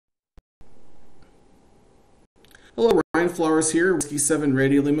Hello, Ryan Flowers here, Whiskey 7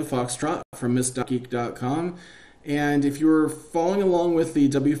 Radio Lima Foxtrot from Miss.geek.com. And if you were following along with the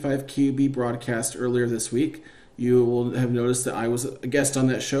W5QB broadcast earlier this week, you will have noticed that I was a guest on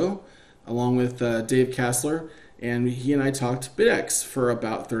that show, along with Dave Kassler, and he and I talked BitX for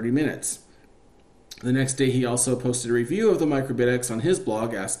about 30 minutes. The next day, he also posted a review of the MicroBitX on his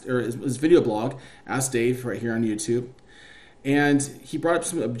blog, his video blog, Ask Dave, right here on YouTube. And he brought up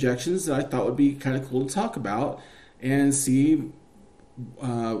some objections that I thought would be kind of cool to talk about and see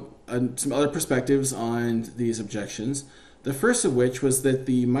some other perspectives on these objections. The first of which was that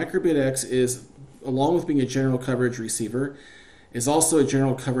the MicroBitX is, along with being a general coverage receiver, is also a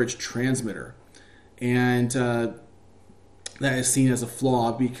general coverage transmitter. And that is seen as a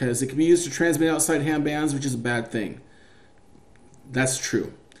flaw because it can be used to transmit outside ham bands, which is a bad thing. That's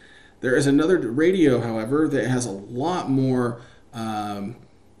true. There is another radio, however, that has a lot more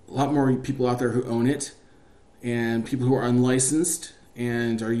people out there who own it, and people who are unlicensed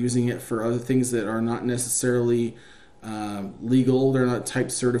and are using it for other things that are not necessarily legal. They're not type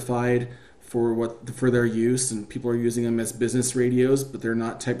certified for their use, and people are using them as business radios, but they're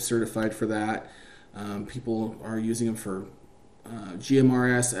not type certified for that. People are using them for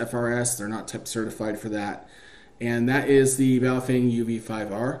GMRS, FRS. They're not type certified for that, and that is the Baofeng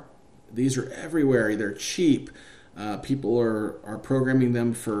UV5R. These are everywhere. They're cheap. People are programming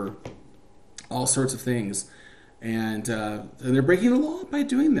them for all sorts of things. And they're breaking the law by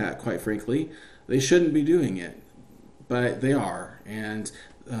doing that, quite frankly. They shouldn't be doing it, but they are. And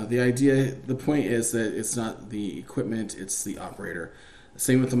the point is that it's not the equipment, it's the operator.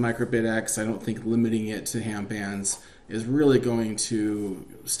 Same with the MicroBitX. I don't think limiting it to ham bands is really going to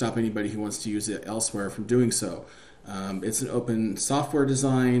stop anybody who wants to use it elsewhere from doing so. It's an open software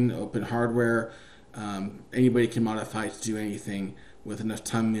design, open hardware. Anybody can modify it to do anything with enough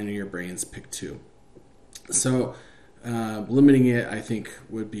time in your brains pick two. So limiting it, I think,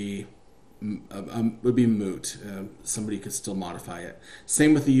 would be moot. Somebody could still modify it.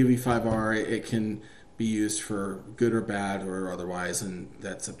 Same with the UV5R. It can be used for good or bad or otherwise, and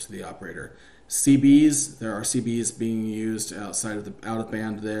that's up to the operator. CBs, there are CBs being used outside of the out of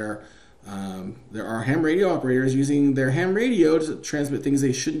band there. There are ham radio operators using their ham radio to transmit things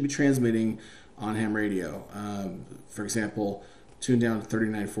they shouldn't be transmitting on ham radio. For example, tune down to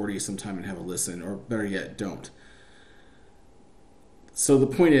 3940 sometime and have a listen, or better yet, don't. So the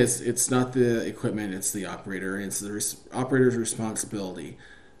point is, it's not the equipment, it's the operator, and it's the operator's responsibility.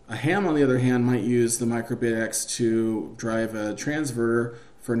 A ham, on the other hand, might use the MicroBitX to drive a transverter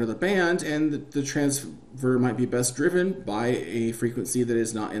for another band, and the transverter might be best driven by a frequency that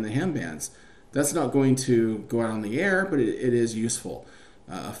is not in the ham bands. That's not going to go out on the air, but it is useful.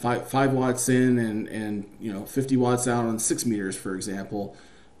 5 watts in and 50 watts out on 6 meters, for example,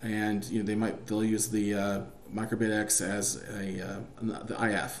 and they'll use the MicroBitX as the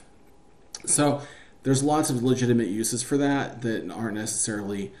IF. So there's lots of legitimate uses for that aren't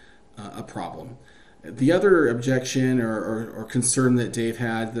necessarily a problem. The other objection or concern that Dave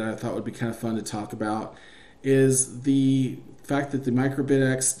had that I thought would be kind of fun to talk about is the fact that the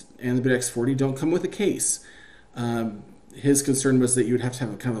MicroBitX and the BitX40 don't come with a case. His concern was that you would have to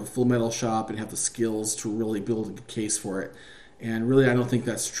have a kind of a full metal shop and have the skills to really build a case for it. And really, I don't think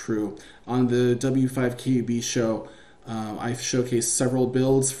that's true. On the W5KUB show, I've showcased several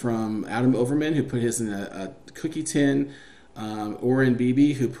builds from Adam Overman, who put his in a cookie tin, Oren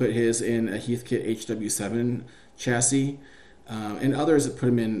Beebe, who put his in a Heathkit HW7 chassis, and others that put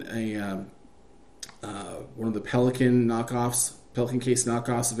him in one of the Pelican case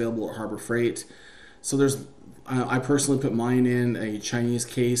knockoffs available at Harbor Freight. So I personally put mine in a Chinese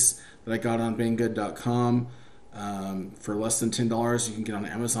case that I got on Banggood.com for less than $10. You can get on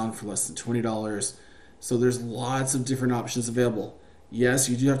Amazon for less than $20. So there's lots of different options available. Yes,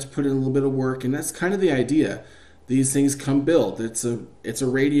 you do have to put in a little bit of work, and that's kind of the idea. These things come built. It's a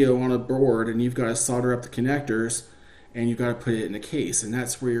radio on a board, and you've got to solder up the connectors, and you've got to put it in a case, and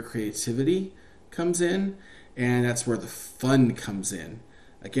that's where your creativity comes in, and that's where the fun comes in.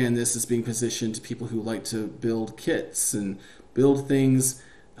 Again, this is being positioned to people who like to build kits and build things.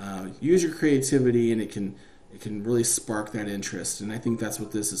 Use your creativity, and it can really spark that interest, and I think that's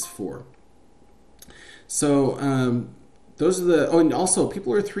what this is for. So those are and also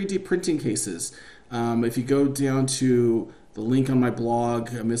people are 3D printing cases. If you go down to the link on my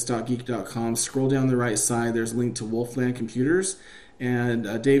blog, miss.geek.com, scroll down the right side, there's a link to Wolfland Computers,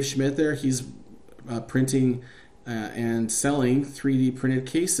 and Dave Schmidt there, he's printing and selling 3D printed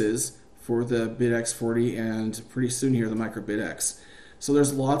cases for the BitX40 and pretty soon here the MicroBitX. So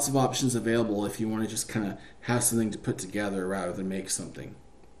there's lots of options available if you want to just kind of have something to put together rather than make something.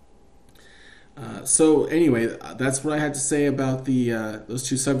 So anyway, that's what I had to say about the those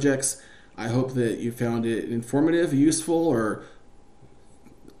two subjects. I hope that you found it informative, useful, or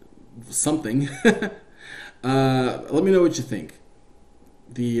something. Let me know what you think.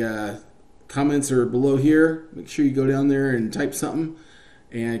 The comments are below here. Make sure you go down there and type something.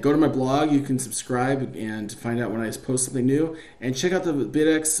 And go to my blog. You can subscribe and find out when I post something new. And check out the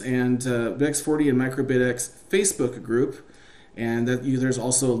BitX and BitX40 and MicroBitX Facebook group. And there's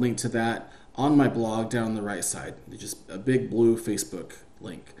also a link to that on my blog down on the right side. It's just a big blue Facebook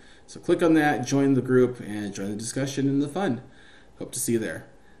link. So click on that, join the group, and join the discussion and the fun. Hope to see you there.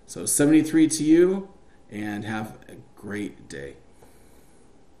 So 73 to you, and have a great day.